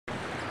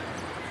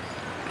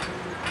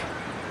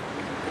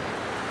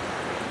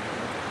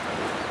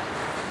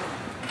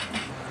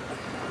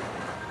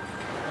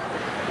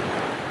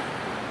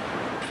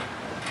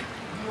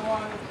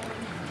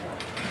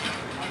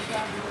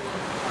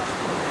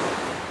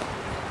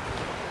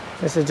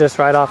This is just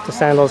right off the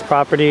Sandals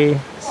property,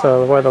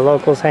 so where the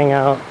locals hang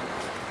out.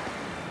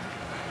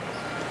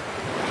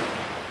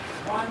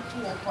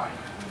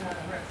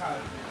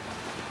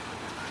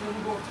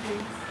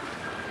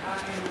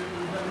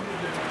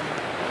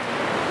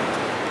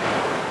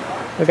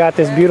 We got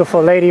this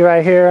beautiful lady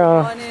right here.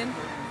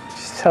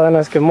 She's telling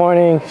us good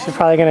morning. She's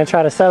probably gonna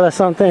try to sell us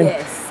something.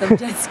 Yes, some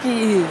jet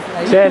skis.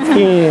 Jet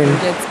skiing.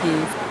 Jet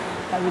skis.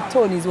 With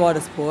Tony's Water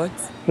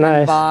Sports. Nice.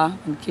 And bar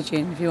and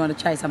kitchen if you want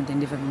to try something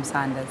different from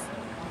Sandals.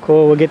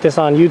 Cool, we'll get this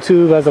on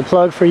YouTube as a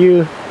plug for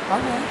you.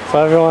 Okay.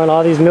 So everyone,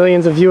 all these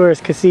millions of viewers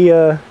could see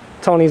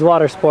Tony's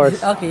Water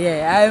Sports. Okay,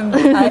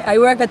 yeah. I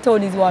work at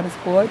Tony's Water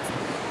Sports.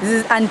 This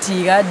is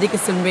Antigua,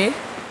 Dickenson Bay.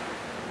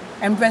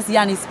 Empress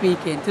Yahnne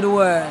speaking to the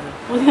world.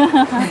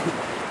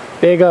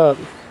 Big up.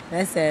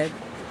 That's it.